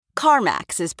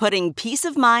CarMax is putting peace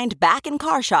of mind back in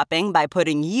car shopping by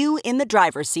putting you in the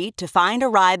driver's seat to find a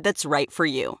ride that's right for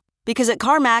you. Because at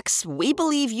CarMax, we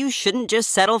believe you shouldn't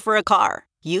just settle for a car.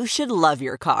 You should love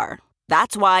your car.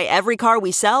 That's why every car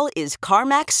we sell is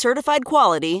CarMax certified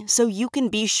quality, so you can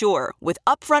be sure with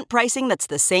upfront pricing that's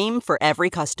the same for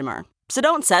every customer. So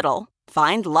don't settle.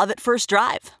 Find love at first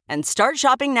drive and start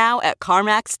shopping now at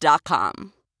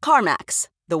CarMax.com. CarMax,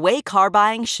 the way car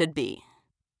buying should be.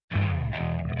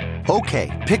 Okay,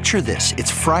 picture this.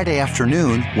 It's Friday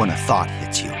afternoon when a thought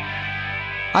hits you.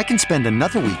 I can spend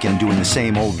another weekend doing the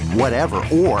same old whatever,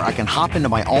 or I can hop into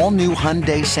my all-new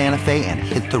Hyundai Santa Fe and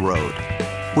hit the road.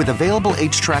 With available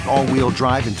H-Track all-wheel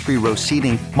drive and 3-row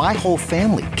seating, my whole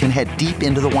family can head deep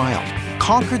into the wild.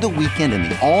 Conquer the weekend in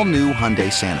the all-new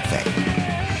Hyundai Santa Fe.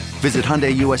 Visit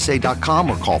HyundaiUSA.com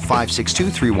or call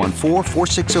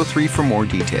 562-314-4603 for more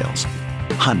details.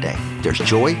 Hyundai, there's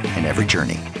joy in every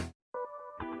journey.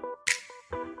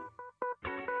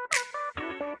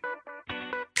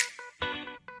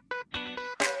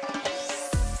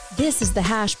 This is the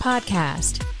Hash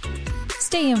Podcast.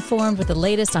 Stay informed with the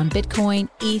latest on Bitcoin,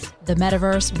 ETH, the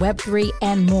metaverse, Web3,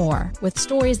 and more with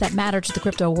stories that matter to the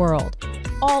crypto world.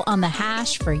 All on the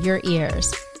Hash for your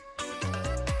ears.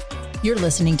 You're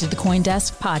listening to the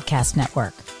CoinDesk Podcast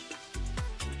Network.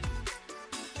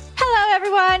 Hello,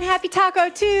 everyone. Happy Taco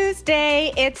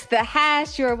Tuesday. It's the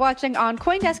Hash. You're watching on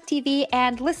CoinDesk TV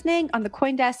and listening on the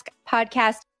CoinDesk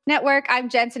Podcast Network. I'm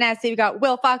Jen Sanasi. We got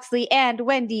Will Foxley and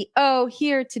Wendy O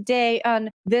here today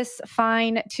on this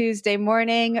fine Tuesday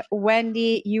morning.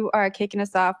 Wendy, you are kicking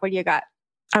us off. What do you got?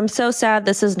 I'm so sad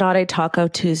this is not a Taco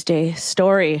Tuesday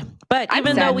story. But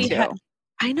even though we have,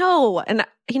 I know. And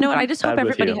you know what? I just hope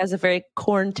everybody has a very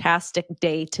corn-tastic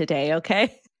day today,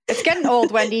 okay? It's getting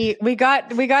old, Wendy. We got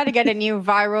to get a new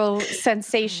viral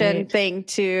sensation thing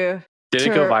to... Did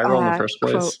it go viral in the first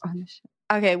place?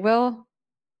 Okay, Will...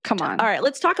 Come on. All right,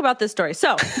 let's talk about this story.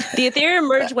 So the Ethereum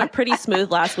merge went pretty smooth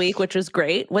last week, which was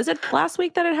great. Was it last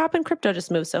week that it happened? Crypto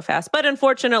just moves so fast. But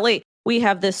unfortunately, we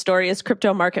have this story as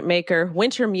crypto market maker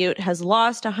Wintermute has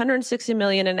lost $160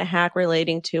 million in a hack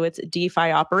relating to its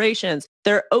DeFi operations.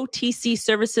 Their OTC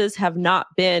services have not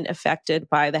been affected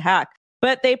by the hack,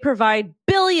 but they provide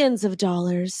billions of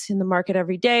dollars in the market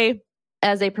every day,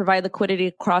 as they provide liquidity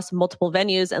across multiple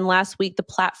venues. And last week, the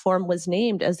platform was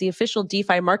named as the official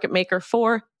DeFi market maker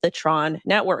for the Tron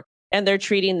network. And they're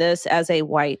treating this as a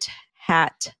white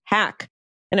hat hack.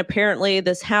 And apparently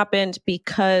this happened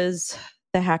because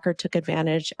the hacker took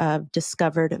advantage of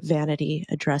discovered vanity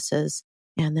addresses.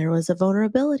 And there was a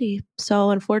vulnerability. So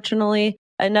unfortunately,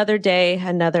 another day,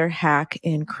 another hack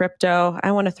in crypto.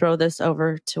 I want to throw this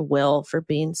over to Will for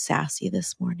being sassy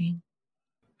this morning.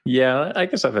 Yeah, I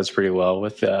guess that fits pretty well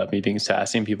with me being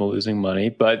sassy and people losing money.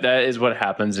 But that is what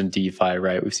happens in DeFi,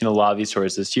 right? We've seen a lot of these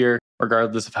stories this year.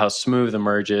 Regardless of how smooth the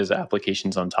merge is,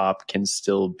 applications on top can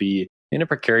still be in a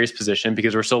precarious position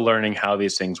because we're still learning how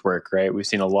these things work, right? We've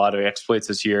seen a lot of exploits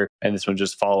this year, and this one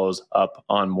just follows up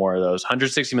on more of those.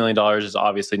 $160 million is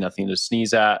obviously nothing to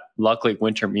sneeze at. Luckily,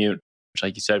 Wintermute, which,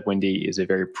 like you said, Wendy, is a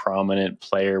very prominent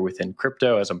player within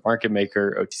crypto as a market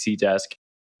maker, OTC desk,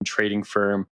 and trading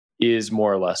firm, is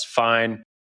more or less fine.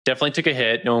 Definitely took a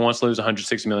hit. No one wants to lose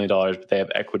 $160 million, but they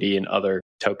have equity and other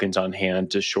tokens on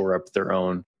hand to shore up their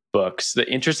own books. The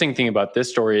interesting thing about this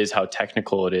story is how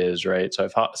technical it is, right? So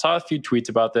I saw a few tweets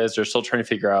about this. They're still trying to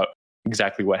figure out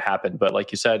exactly what happened. But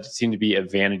like you said, it seemed to be a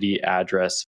vanity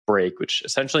address break, which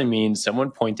essentially means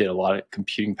someone pointed a lot of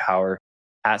computing power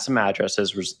at some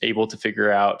addresses, was able to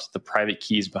figure out the private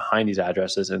keys behind these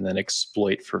addresses and then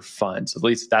exploit for funds. At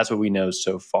least that's what we know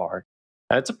so far.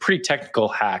 It's a pretty technical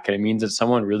hack, and it means that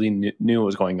someone really knew what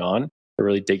was going on. They're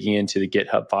really digging into the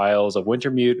GitHub files of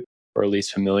Wintermute, or at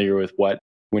least familiar with what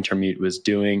Wintermute was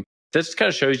doing. This kind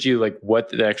of shows you like what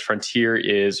the next frontier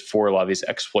is for a lot of these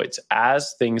exploits.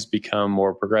 As things become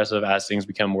more progressive, as things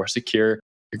become more secure,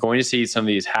 you're going to see some of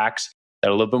these hacks that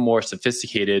are a little bit more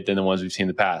sophisticated than the ones we've seen in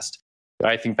the past.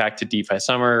 I think back to DeFi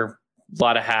Summer, a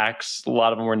lot of hacks, a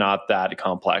lot of them were not that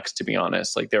complex, to be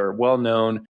honest. Like they were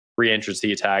well-known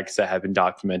re-entrancy attacks that have been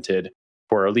documented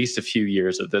for at least a few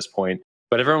years at this point.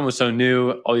 But everyone was so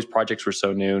new. All these projects were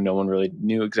so new. No one really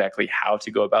knew exactly how to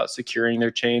go about securing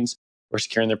their chains or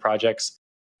securing their projects.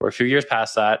 We're a few years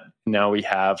past that. Now we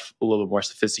have a little bit more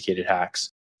sophisticated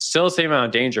hacks. Still the same amount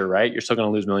of danger, right? You're still going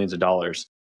to lose millions of dollars,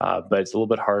 but it's a little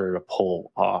bit harder to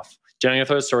pull off. Jen, I'm going to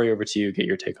throw the story over to you, get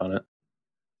your take on it.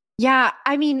 Yeah,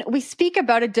 I mean, we speak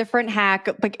about a different hack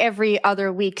like every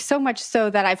other week, so much so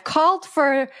that I've called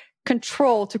for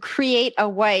Control to create a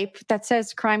wipe that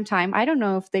says crime time. I don't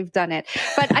know if they've done it,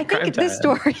 but I think this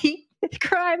story,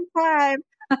 crime time.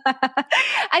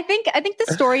 I think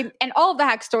the story and all of the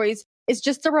hack stories is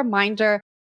just a reminder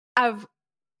of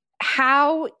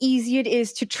how easy it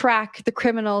is to track the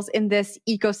criminals in this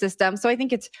ecosystem. So I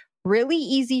think it's really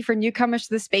easy for newcomers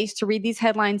to the space to read these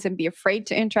headlines and be afraid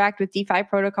to interact with DeFi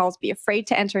protocols, be afraid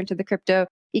to enter into the crypto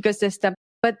ecosystem.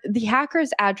 But the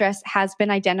hacker's address has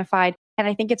been identified. And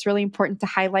I think it's really important to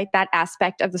highlight that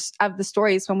aspect of the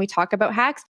stories when we talk about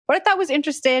hacks. What I thought was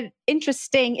interesting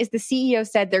is the CEO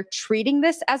said they're treating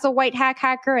this as a white hat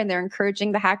hacker and they're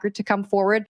encouraging the hacker to come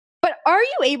forward. But are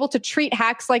you able to treat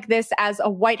hacks like this as a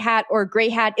white hat or a gray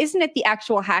hat? Isn't it the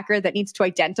actual hacker that needs to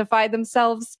identify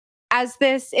themselves as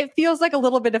this? It feels like a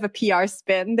little bit of a PR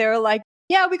spin. They're like,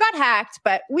 yeah, we got hacked,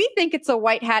 but we think it's a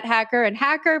white hat hacker. And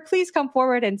hacker, please come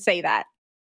forward and say that.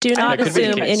 Do not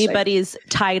assume anybody's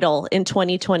title in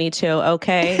 2022,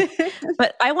 okay?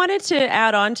 But I wanted to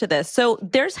add on to this. So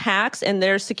there's hacks and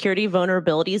there's security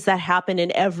vulnerabilities that happen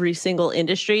in every single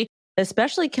industry,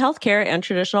 especially healthcare and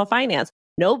traditional finance.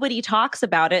 Nobody talks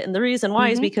about it. And the reason why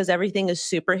is because everything is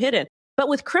super hidden. But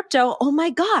with crypto, oh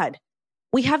my God,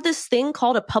 we have this thing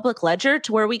called a public ledger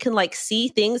to where we can like see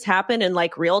things happen in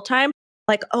like real time.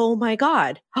 Like, oh my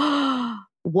God,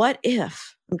 what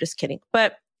if? I'm just kidding.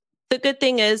 But the good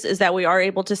thing is that we are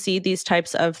able to see these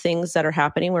types of things that are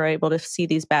happening. We're able to see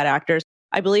these bad actors.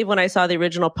 I believe when I saw the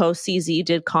original post, CZ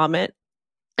did comment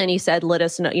and he said, let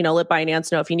us know, let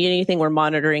Binance know if you need anything. We're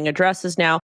monitoring addresses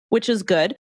now, which is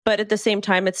good. But at the same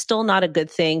time, it's still not a good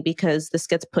thing because this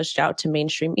gets pushed out to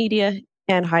mainstream media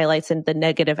and highlights the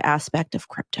negative aspect of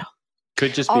crypto.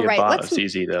 Could just be a bot of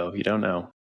CZ though. You don't know.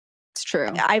 It's true.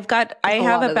 I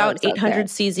have about 800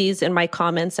 CZs in my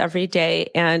comments every day,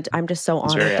 and I'm just so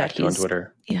honored that he's on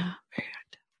Twitter. Yeah, very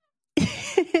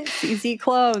active. CZ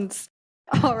clones.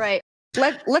 All right.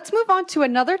 Let's move on to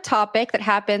another topic that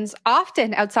happens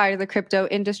often outside of the crypto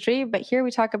industry, but here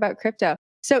we talk about crypto.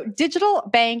 So digital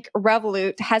bank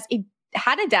Revolut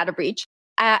had a data breach,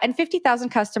 and 50,000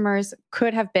 customers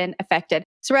could have been affected.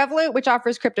 So Revolut, which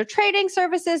offers crypto trading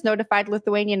services, notified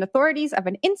Lithuanian authorities of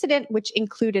an incident which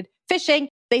included phishing.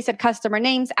 They said customer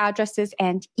names, addresses,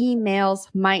 and emails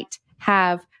might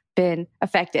have been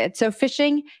affected. So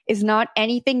phishing is not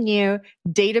anything new.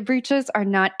 Data breaches are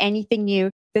not anything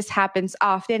new. This happens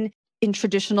often in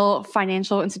traditional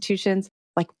financial institutions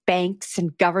like banks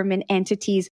and government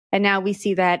entities. And now we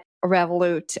see that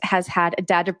Revolut has had a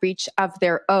data breach of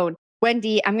their own.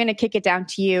 Wendy, I'm going to kick it down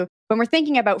to you. When we're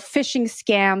thinking about phishing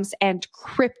scams and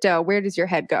crypto, where does your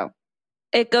head go?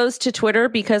 It goes to Twitter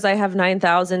because I have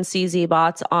 9,000 CZ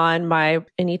bots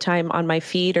anytime on my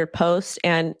feed or post.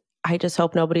 And I just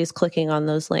hope nobody's clicking on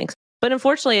those links. But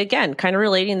unfortunately, again, kind of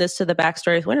relating this to the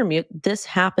backstory with Wintermute, this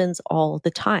happens all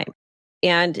the time.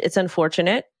 And it's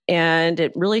unfortunate. And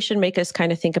it really should make us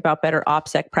kind of think about better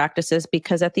OPSEC practices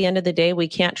because at the end of the day, we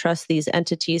can't trust these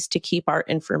entities to keep our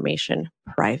information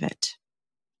private.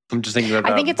 I'm just thinking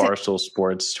about Barstool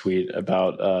Sports tweet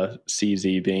about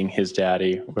CZ being his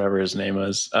daddy, whatever his name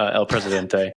was, El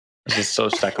Presidente. It's just so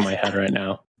stuck in my head right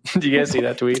now. Do you guys see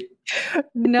that tweet?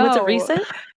 No. Was it recent?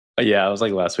 Yeah, it was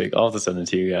like last week. I'll have to send it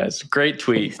to you guys. Great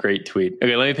tweet.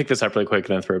 Okay, let me pick this up really quick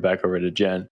and then throw it back over to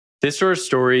Jen. This sort of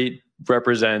story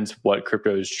represents what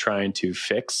crypto is trying to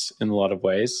fix in a lot of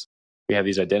ways. We have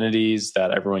these identities that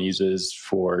everyone uses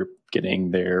for getting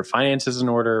their finances in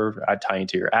order, tying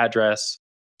to your address,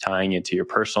 tying into your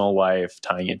personal life,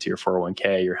 tying into your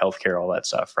 401k, your healthcare, all that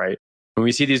stuff, right? When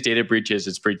we see these data breaches,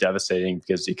 it's pretty devastating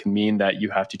because it can mean that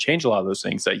you have to change a lot of those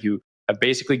things, that you have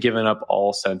basically given up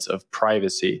all sense of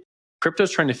privacy.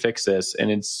 Crypto's trying to fix this,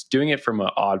 and it's doing it from an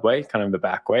odd way, kind of the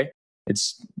back way.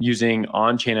 It's using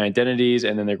on-chain identities,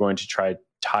 and then they're going to try to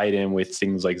tie it in with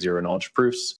things like zero-knowledge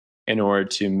proofs in order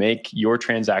to make your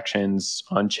transactions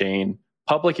on-chain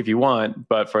public if you want,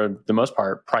 but for the most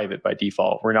part, private by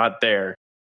default. We're not there,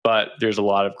 but there's a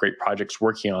lot of great projects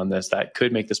working on this that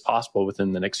could make this possible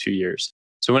within the next few years.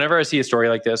 So whenever I see a story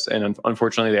like this, and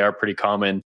unfortunately they are pretty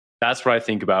common, that's what I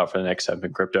think about for the next step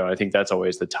in crypto. And I think that's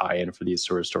always the tie-in for these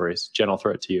sort of stories. Jen, I'll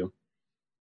throw it to you.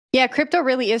 Yeah, crypto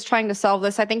really is trying to solve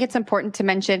this. I think it's important to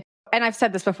mention, and I've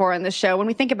said this before on the show, when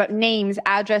we think about names,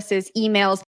 addresses,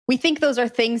 emails, we think those are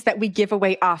things that we give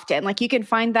away often. Like you can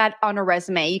find that on a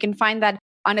resume, you can find that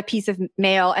on a piece of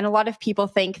mail. And a lot of people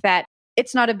think that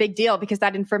it's not a big deal because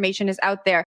that information is out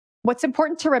there. What's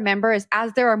important to remember is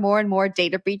as there are more and more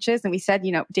data breaches, and we said,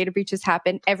 data breaches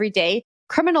happen every day,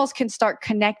 criminals can start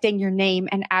connecting your name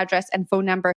and address and phone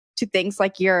number to things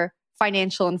like your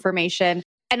financial information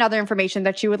and other information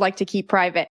that you would like to keep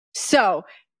private. So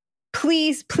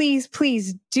please, please,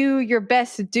 please do your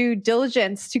best due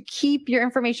diligence to keep your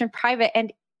information private.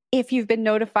 And if you've been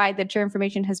notified that your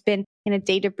information has been in a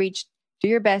data breach, do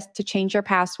your best to change your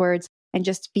passwords and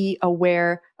just be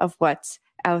aware of what's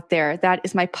out there. That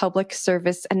is my public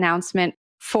service announcement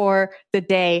for the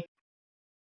day.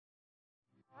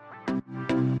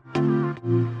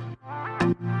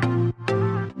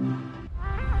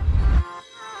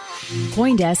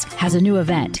 CoinDesk has a new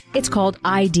event. It's called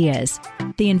Ideas,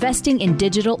 the Investing in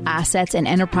Digital Assets and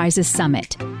Enterprises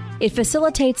Summit. It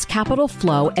facilitates capital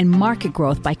flow and market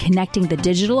growth by connecting the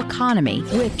digital economy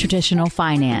with traditional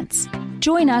finance.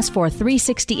 Join us for a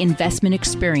 360 investment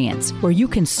experience where you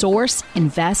can source,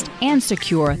 invest, and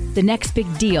secure the next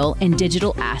big deal in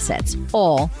digital assets,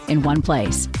 all in one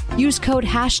place. Use code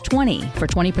 #20 for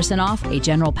 20% off a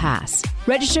general pass.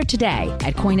 Register today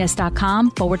at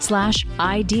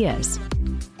coindesk.com/ideas.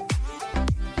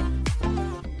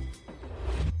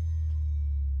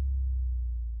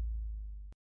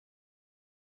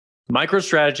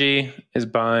 MicroStrategy is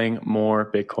buying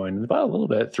more Bitcoin, about a little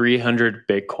bit, 300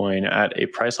 Bitcoin at a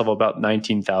price level about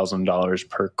 $19,000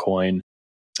 per coin.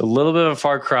 It's a little bit of a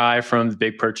far cry from the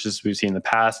big purchases we've seen in the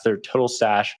past. Their total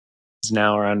stash is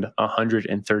now around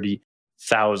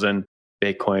 130,000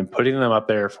 Bitcoin, putting them up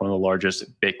there for one of the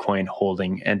largest Bitcoin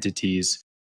holding entities.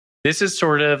 This is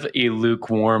sort of a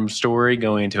lukewarm story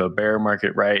going into a bear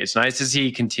market, right? It's nice to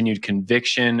see continued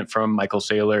conviction from Michael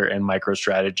Saylor and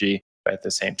MicroStrategy. But at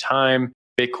the same time,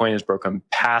 Bitcoin has broken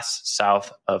past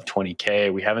south of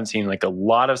 20K. We haven't seen like a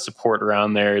lot of support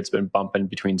around there. It's been bumping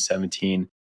between 17,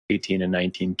 18, and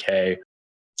 19K.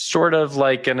 Sort of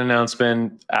like an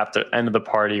announcement at the end of the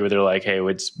party where they're like, hey,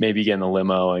 let's maybe get in the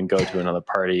limo and go to another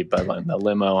party. But like, the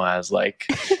limo has like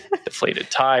deflated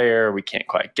tire. We can't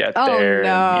quite get there. No.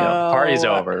 And, the party's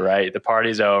over, right? The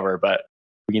party's over, but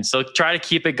we can still try to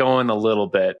keep it going a little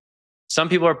bit. Some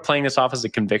people are playing this off as a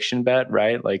conviction bet,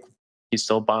 right? Like, he's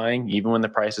still buying even when the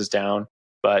price is down.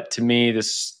 But to me,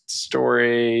 this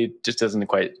story just doesn't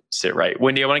quite sit right.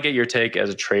 Wendy, I want to get your take as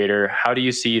a trader. How do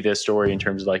you see this story in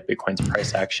terms of like Bitcoin's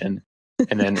price action?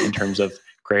 And then in terms of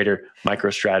greater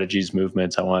MicroStrategy's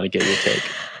movements, I want to get your take.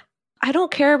 I don't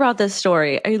care about this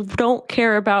story. I don't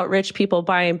care about rich people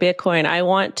buying Bitcoin. I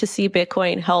want to see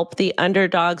Bitcoin help the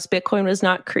underdogs. Bitcoin was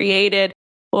not created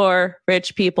for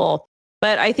rich people.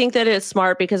 But I think that it's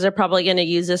smart because they're probably going to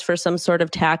use this for some sort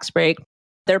of tax break.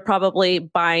 They're probably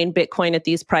buying Bitcoin at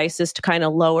these prices to kind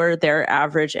of lower their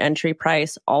average entry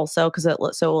price also, because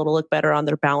it'll look better on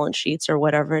their balance sheets or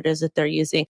whatever it is that they're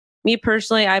using. Me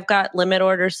personally, I've got limit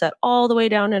orders set all the way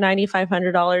down to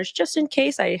 $9,500 just in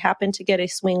case I happen to get a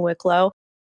swing wick low.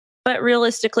 But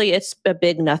realistically, it's a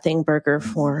big nothing burger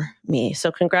for me.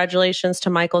 So congratulations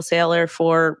to Michael Saylor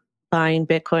for buying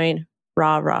Bitcoin.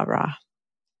 Rah, rah, rah.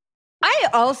 I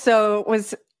also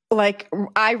was like,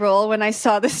 eye roll when I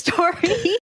saw the story.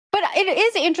 But it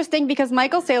is interesting because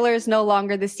Michael Saylor is no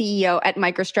longer the CEO at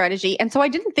MicroStrategy. And so I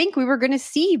didn't think we were going to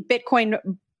see Bitcoin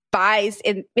buys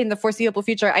in the foreseeable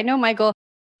future. I know Michael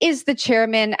is the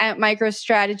chairman at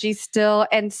MicroStrategy still.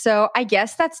 And so I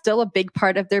guess that's still a big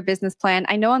part of their business plan.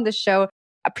 I know on the show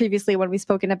previously when we've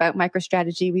spoken about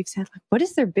MicroStrategy, we've said, like, what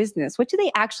is their business? What do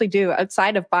they actually do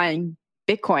outside of buying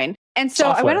Bitcoin? And so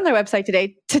software. I went on their website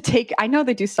today I know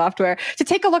they do software, to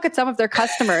take a look at some of their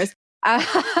customers. And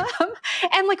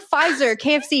like Pfizer,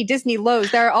 KFC, Disney,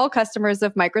 Lowe's, they're all customers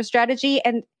of MicroStrategy.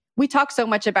 And we talk so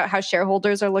much about how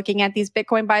shareholders are looking at these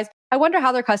Bitcoin buys. I wonder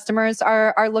how their customers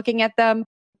are looking at them.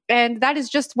 And that is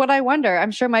just what I wonder.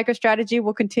 I'm sure MicroStrategy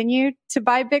will continue to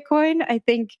buy Bitcoin. I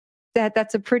think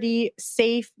that's a pretty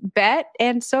safe bet.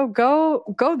 And so go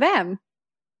them.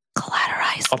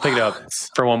 Collateralized I'll pick it up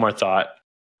for one more thought.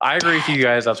 I agree with you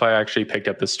guys. That's why I actually picked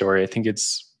up this story. I think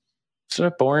it's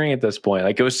sort of boring at this point.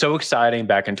 Like, it was so exciting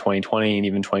back in 2020 and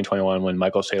even 2021 when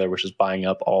Michael Saylor was just buying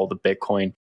up all the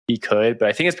Bitcoin he could. But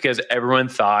I think it's because everyone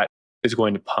thought it was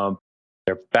going to pump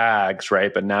their bags,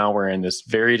 right? But now we're in this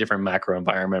very different macro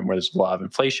environment where there's a lot of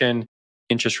inflation,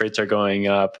 interest rates are going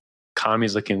up, economy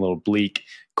is looking a little bleak.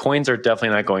 Coins are definitely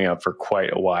not going up for quite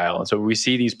a while. And so we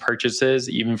see these purchases,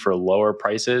 even for lower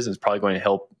prices, it's probably going to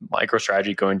help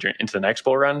MicroStrategy go into the next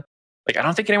bull run. Like, I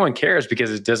don't think anyone cares because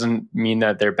it doesn't mean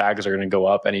that their bags are going to go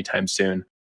up anytime soon.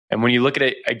 And when you look at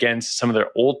it against some of their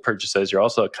old purchases, you're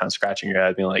also kind of scratching your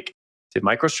head being like, did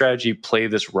MicroStrategy play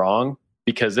this wrong?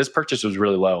 Because this purchase was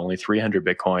really low, only 300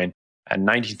 Bitcoin and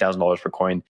 $19,000 per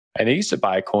coin. And they used to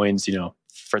buy coins,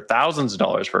 for thousands of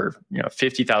dollars for,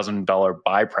 $50,000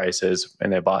 buy prices,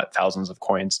 and they bought thousands of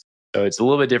coins. So it's a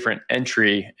little bit different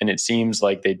entry, and it seems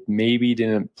like they maybe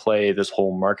didn't play this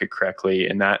whole market correctly,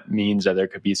 and that means that there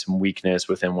could be some weakness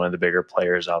within one of the bigger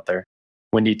players out there.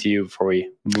 Wendy, to you before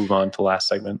we move on to the last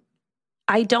segment.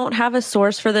 I don't have a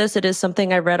source for this. It is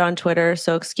something I read on Twitter,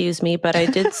 so excuse me, but I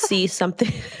did see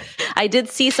something. I did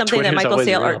see something Twitter's that Michael always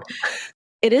Saylor. real.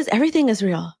 It is. Everything is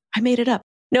real. I made it up.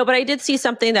 No, but I did see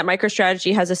something that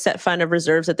MicroStrategy has a set fund of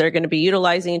reserves that they're going to be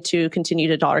utilizing to continue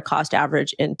to dollar cost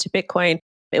average into Bitcoin.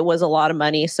 It was a lot of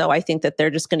money. So I think that they're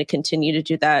just going to continue to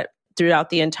do that throughout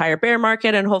the entire bear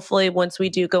market. And hopefully once we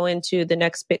do go into the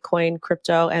next Bitcoin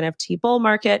crypto NFT bull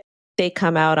market, they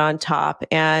come out on top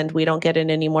and we don't get in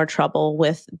any more trouble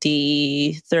with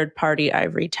the third party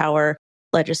ivory tower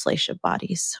legislative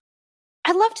bodies.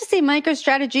 I'd love to see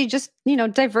MicroStrategy just,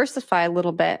 diversify a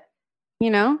little bit,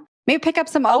 maybe pick up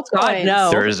some altcoins. God,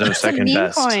 no. There is no second some meme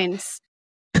best. coins.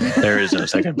 There is no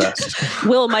second best.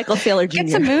 Will Michael Saylor Jr. Get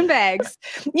some moon bags.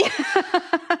 Yeah.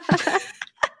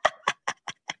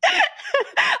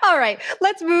 All right,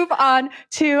 let's move on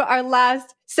to our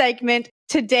last segment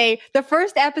today. The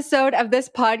first episode of this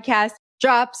podcast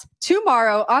drops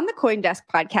tomorrow on the CoinDesk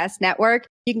Podcast Network.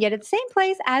 You can get it the same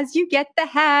place as you get the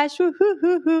hash.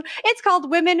 Woo-hoo-hoo-hoo. It's called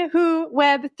Women Who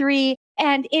Web 3,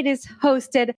 and it is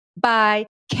hosted by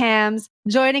Cams.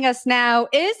 Joining us now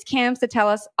is Cams to tell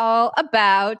us all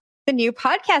about the new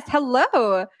podcast.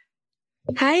 Hello.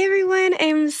 Hi, everyone.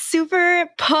 I'm super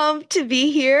pumped to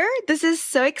be here. This is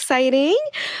so exciting.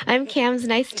 I'm Cams.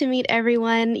 Nice to meet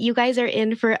everyone. You guys are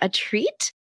in for a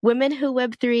treat. Women Who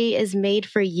Web3 is made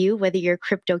for you, whether you're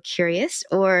crypto curious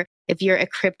or if you're a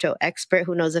crypto expert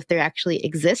who knows if there actually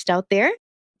exist out there.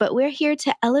 But we're here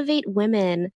to elevate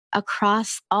women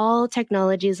across all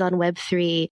technologies on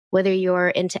Web3, whether you're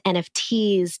into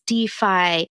NFTs,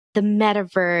 DeFi, the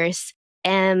metaverse,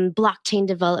 and blockchain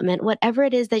development, whatever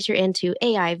it is that you're into,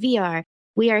 AI, VR,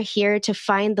 we are here to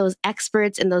find those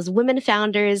experts and those women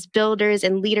founders, builders,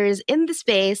 and leaders in the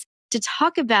space to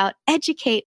talk about,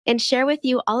 educate, and share with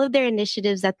you all of their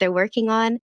initiatives that they're working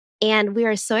on. And we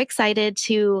are so excited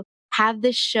to have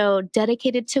this show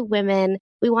dedicated to women.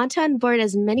 We want to onboard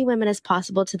as many women as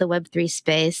possible to the Web3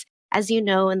 space. As you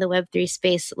know, in the Web3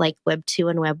 space, like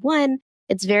Web2 and Web1,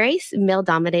 it's very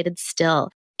male-dominated still.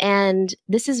 And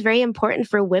this is very important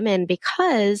for women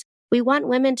because we want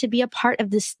women to be a part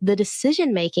of the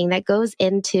decision-making that goes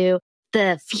into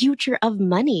the future of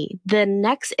money, the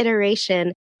next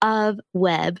iteration of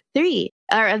Web3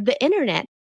 or of the internet.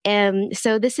 And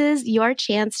so this is your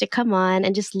chance to come on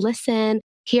and just listen,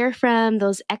 hear from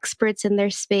those experts in their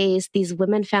space, these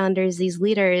women founders, these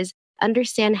leaders,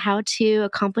 understand how to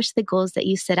accomplish the goals that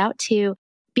you set out to,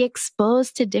 be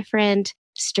exposed to different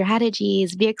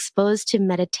strategies, be exposed to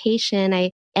meditation.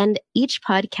 I end each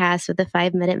podcast with a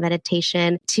 5-minute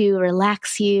meditation to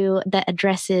relax you that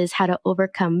addresses how to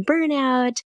overcome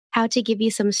burnout, how to give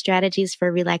you some strategies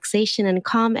for relaxation and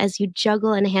calm as you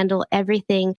juggle and handle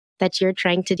everything that you're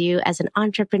trying to do as an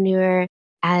entrepreneur,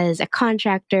 as a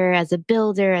contractor, as a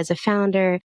builder, as a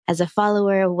founder, as a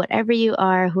follower, whatever you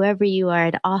are, whoever you are,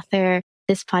 an author.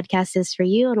 This podcast is for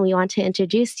you, and we want to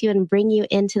introduce you and bring you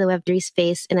into the Web3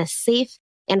 space in a safe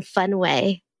and fun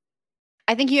way.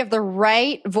 I think you have the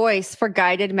right voice for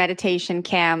guided meditation,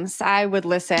 Cams. I would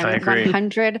listen. I agree.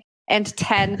 110%.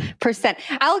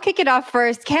 I'll kick it off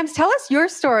first. Cams, tell us your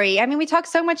story. I mean, we talk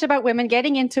so much about women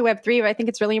getting into Web3, but I think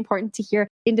it's really important to hear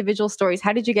individual stories.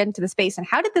 How did you get into the space, and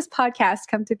how did this podcast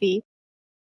come to be?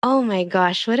 Oh my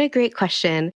gosh, what a great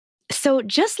question. So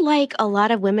just like a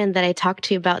lot of women that I talked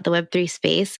to about the Web3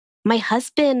 space, my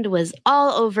husband was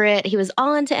all over it. He was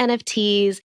all into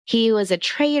NFTs. He was a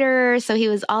trader, so he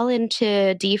was all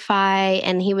into DeFi,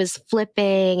 and he was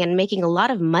flipping and making a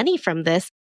lot of money from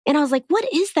this. And I was like, what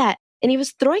is that? And he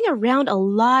was throwing around a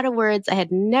lot of words I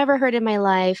had never heard in my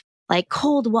life, like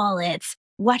cold wallets,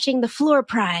 watching the floor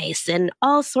price, and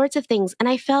all sorts of things. And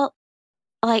I felt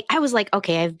like, I was like,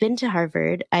 okay, I've been to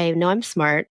Harvard. I know I'm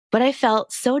smart, but I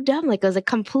felt so dumb. Like it was a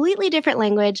completely different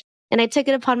language. And I took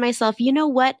it upon myself. You know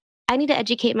what? I need to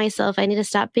educate myself. I need to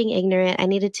stop being ignorant. I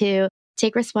needed to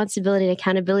take responsibility and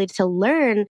accountability to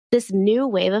learn this new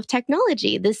wave of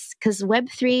technology. Because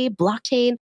Web3,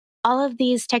 blockchain, all of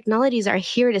these technologies are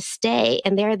here to stay,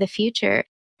 and they're the future.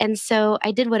 And so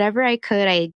I did whatever I could.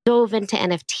 I dove into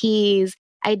NFTs.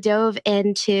 I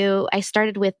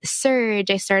started with Surge.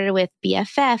 I started with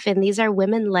BFF. And these are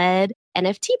women-led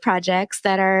NFT projects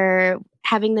that are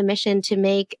having the mission to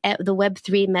make the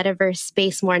Web3 metaverse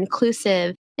space more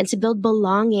inclusive and to build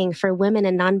belonging for women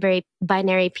and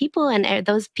non-binary people and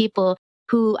those people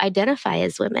who identify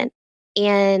as women.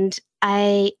 And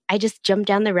I just jumped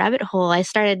down the rabbit hole. I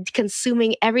started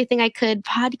consuming everything I could,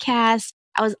 podcasts.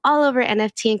 I was all over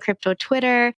NFT and crypto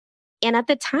Twitter. And at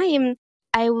the time,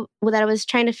 that I was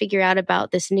trying to figure out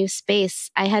about this new space,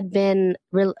 I had been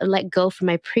let go from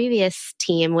my previous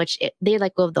team, they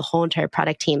let go of the whole entire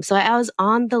product team. So I was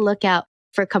on the lookout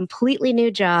for a completely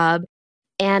new job.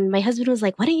 And my husband was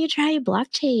like, why don't you try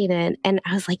blockchain? And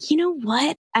I was like, you know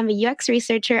what? I'm a UX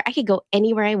researcher. I could go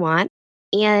anywhere I want.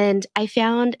 And I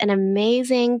found an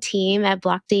amazing team at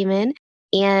Blockdaemon.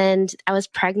 And I was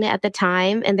pregnant at the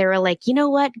time. And they were like, you know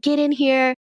what? Get in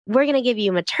here. We're going to give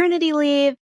you maternity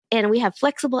leave. And we have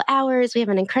flexible hours. We have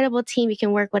an incredible team. You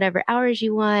can work whatever hours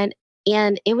you want.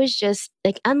 And it was just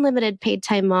like unlimited paid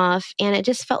time off. And it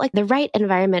just felt like the right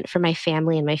environment for my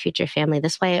family and my future family.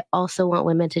 That's why I also want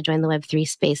women to join the Web3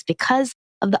 space, because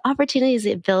of the opportunities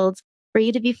it builds for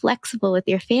you to be flexible with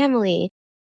your family.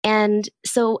 And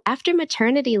so after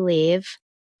maternity leave,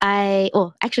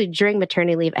 during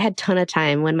maternity leave, I had a ton of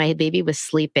time when my baby was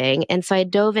sleeping. And so I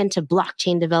dove into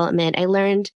blockchain development. I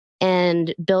learned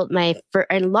and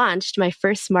launched my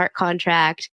first smart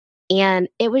contract. And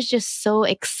it was just so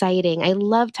exciting. I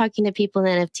love talking to people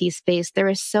in the NFT space. There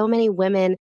were so many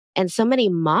women and so many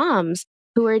moms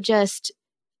who were just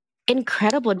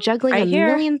incredible, juggling a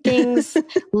million things,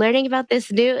 learning about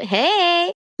this new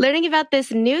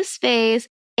space.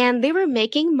 And they were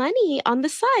making money on the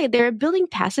side. They were building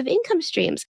passive income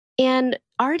streams. And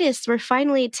artists were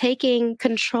finally taking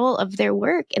control of their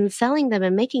work and selling them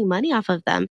and making money off of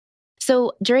them.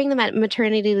 So during the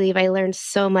maternity leave, I learned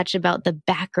so much about the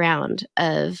background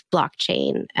of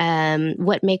blockchain,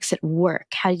 what makes it work,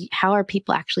 how are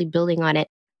people actually building on it.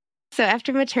 So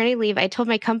after maternity leave, I told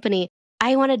my company,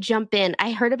 I want to jump in.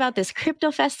 I heard about this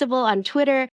crypto festival on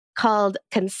Twitter called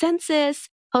Consensus,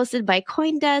 hosted by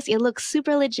CoinDesk. It looks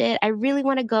super legit. I really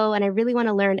want to go and I really want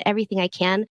to learn everything I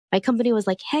can. My company was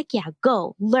like, heck yeah,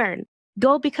 go learn,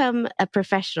 go become a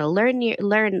professional,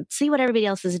 learn, see what everybody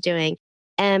else is doing.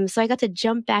 So I got to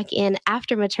jump back in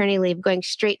after maternity leave, going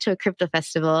straight to a crypto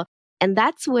festival. And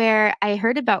that's where I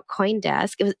heard about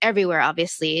CoinDesk. It was everywhere,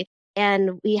 obviously.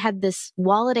 And we had this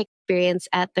wallet experience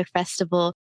at the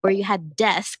festival where you had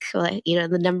desk,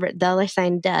 the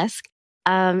 $sign desk,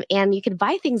 and you could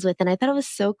buy things with. And I thought it was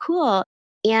so cool.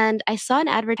 And I saw an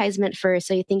advertisement for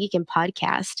So You Think You Can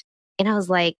Podcast. And I was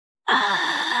like,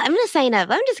 I'm going to sign up.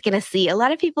 I'm just going to see. A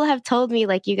lot of people have told me,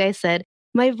 like you guys said,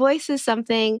 my voice is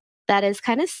something that is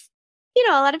kind of,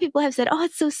 a lot of people have said, oh,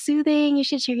 it's so soothing. You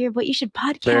should share your voice. You should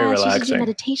podcast. You should do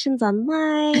meditations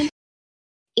online.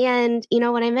 And,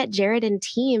 when I met Jared and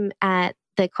team at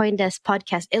the CoinDesk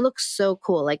podcast, it looked so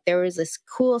cool. Like there was this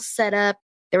cool setup.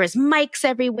 There was mics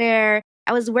everywhere.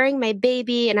 I was wearing my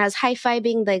baby and I was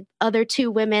high-fiving the other two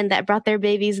women that brought their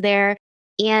babies there.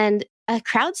 And a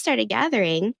crowd started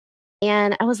gathering.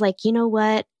 And I was like, you know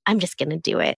what? I'm just going to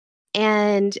do it.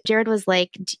 And Jared was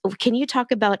like, can you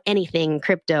talk about anything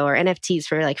crypto or NFTs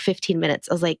for like 15 minutes?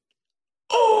 I was like,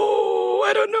 oh,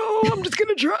 I don't know. I'm just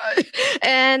going to try.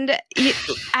 And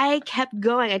I kept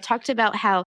going. I talked about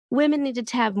how women needed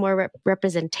to have more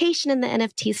representation in the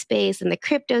NFT space and the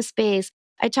crypto space.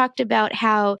 I talked about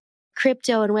how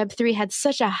crypto and Web3 had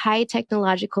such a high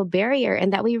technological barrier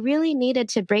and that we really needed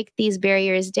to break these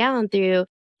barriers down through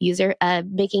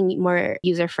making more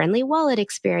user-friendly wallet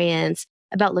experience,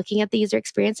 about looking at the user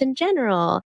experience in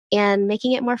general and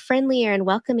making it more friendlier and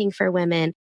welcoming for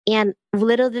women. And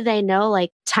little did I know,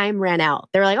 like time ran out.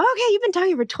 They were like, okay, you've been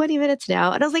talking for 20 minutes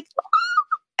now. And I was like,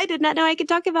 I did not know I could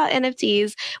talk about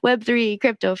NFTs, Web3,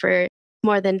 crypto for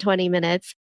more than 20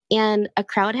 minutes. And a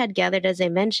crowd had gathered, as I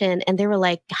mentioned, and they were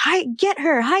like, get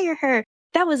her, hire her.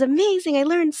 That was amazing. I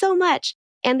learned so much.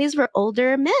 And these were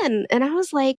older men. And I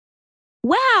was like,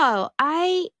 wow,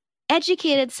 I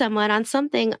educated someone on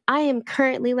something I am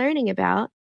currently learning about.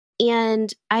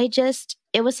 And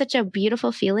it was such a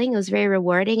beautiful feeling. It was very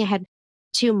rewarding. I had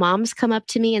two moms come up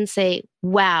to me and say,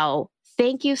 wow,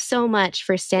 thank you so much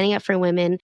for standing up for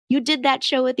women. You did that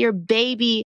show with your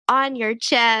baby on your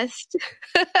chest.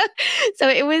 So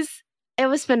it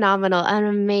was phenomenal, an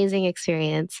amazing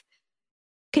experience.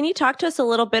 Can you talk to us a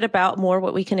little bit about more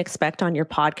what we can expect on your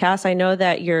podcast? I know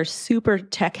that you're super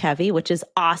tech heavy, which is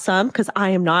awesome because I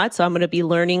am not. So I'm going to be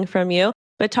learning from you.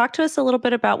 But talk to us a little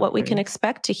bit about what we can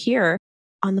expect to hear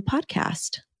on the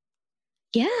podcast.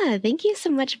 Yeah, thank you so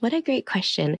much. What a great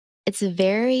question. It's a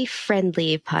very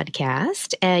friendly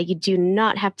podcast. You do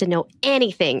not have to know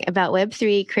anything about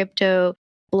Web3, crypto,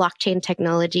 blockchain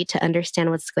technology to understand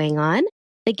what's going on.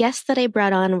 The guests that I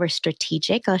brought on were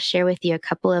strategic. I'll share with you a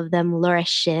couple of them. Laura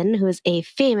Shin, who is a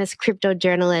famous crypto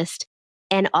journalist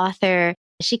and author.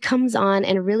 She comes on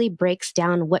and really breaks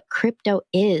down what crypto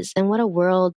is and what a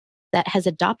world that has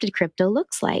adopted crypto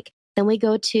looks like. Then we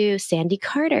go to Sandy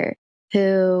Carter,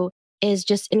 who is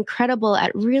just incredible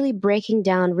at really breaking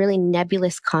down really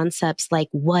nebulous concepts like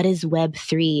what is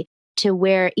Web3 to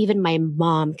where even my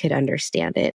mom could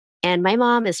understand it. And my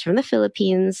mom is from the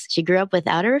Philippines. She grew up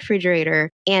without a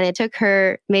refrigerator, and it took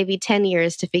her maybe 10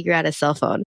 years to figure out a cell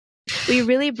phone. We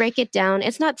really break it down.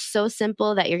 It's not so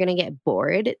simple that you're going to get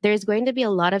bored. There's going to be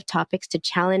a lot of topics to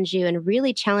challenge you and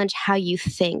really challenge how you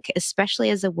think,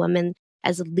 especially as a woman,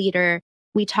 as a leader.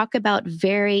 We talk about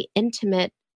very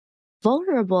intimate,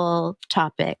 vulnerable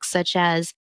topics such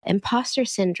as imposter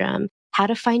syndrome, how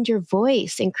to find your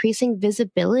voice, increasing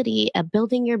visibility,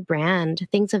 building your brand,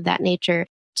 things of that nature,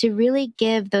 to really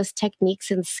give those techniques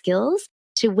and skills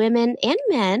to women and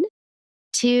men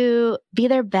to be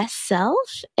their best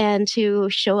self and to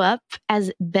show up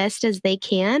as best as they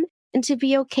can and to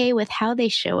be okay with how they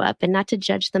show up and not to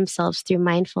judge themselves through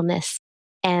mindfulness.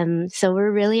 And so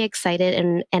we're really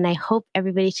excited, and I hope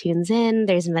everybody tunes in.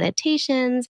 There's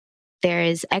meditations. There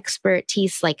is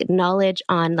expertise, like knowledge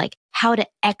on like how to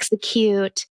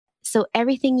execute. So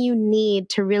everything you need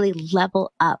to really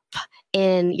level up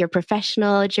in your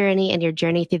professional journey and your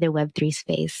journey through the Web3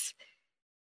 space.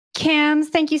 Cams,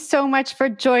 thank you so much for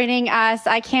joining us.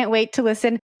 I can't wait to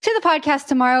listen to the podcast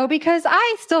tomorrow because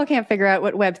I still can't figure out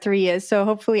what Web3 is. So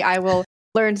hopefully I will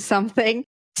learn something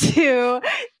too.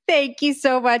 Thank you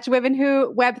so much, Women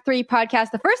Who Web3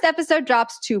 podcast. The first episode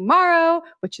drops tomorrow,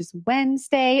 which is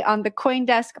Wednesday, on the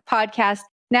CoinDesk Podcast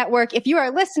Network. If you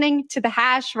are listening to The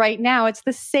Hash right now, it's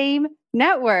the same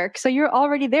network. So you're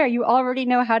already there. You already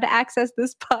know how to access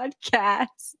this podcast.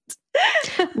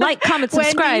 Like, comment,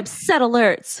 subscribe, set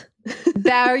alerts.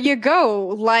 There you go.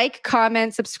 Like,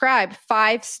 comment, subscribe,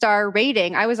 5-star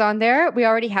rating. I was on there. We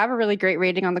already have a really great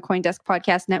rating on the CoinDesk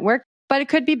Podcast Network, but it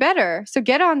could be better. So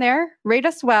get on there, rate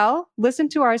us well, listen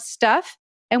to our stuff,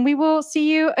 and we will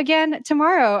see you again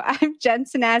tomorrow. I'm Jen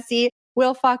Sanasi,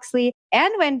 Will Foxley,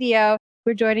 and Wendy O.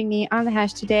 For joining me on The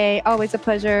Hash today. Always a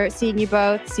pleasure seeing you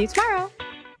both. See you tomorrow.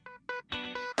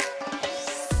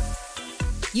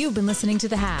 You've been listening to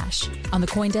The Hash on the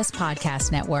CoinDesk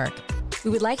Podcast Network.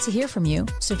 We would like to hear from you,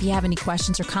 so if you have any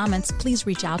questions or comments, please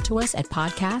reach out to us at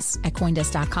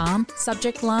podcasts@coindesk.com,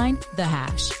 subject line, The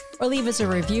Hash, or leave us a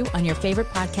review on your favorite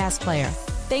podcast player.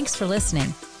 Thanks for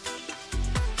listening.